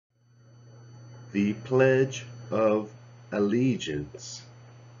The Pledge of Allegiance.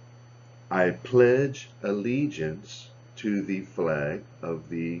 I pledge allegiance to the flag of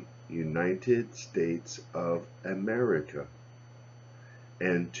the United States of America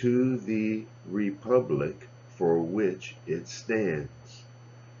and to the republic for which it stands,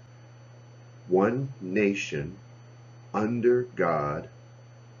 one nation, under God,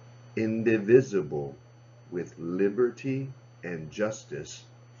 indivisible, with liberty and justice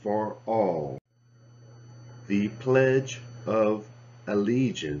for all. The Pledge of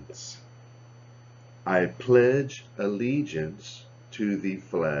Allegiance. I pledge allegiance to the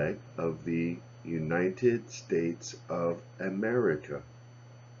flag of the United States of America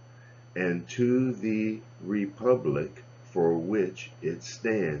and to the republic for which it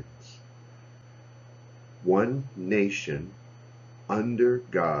stands, one nation, under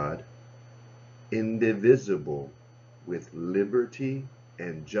God, indivisible, with liberty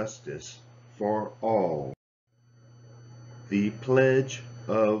and justice for all. The Pledge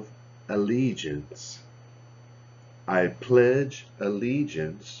of Allegiance. I pledge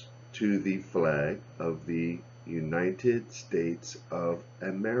allegiance to the flag of the United States of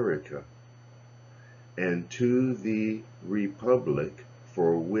America and to the republic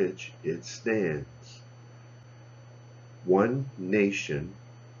for which it stands, one nation,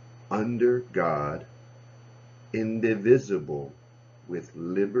 under God, indivisible, with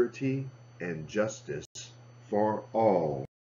liberty and justice for all.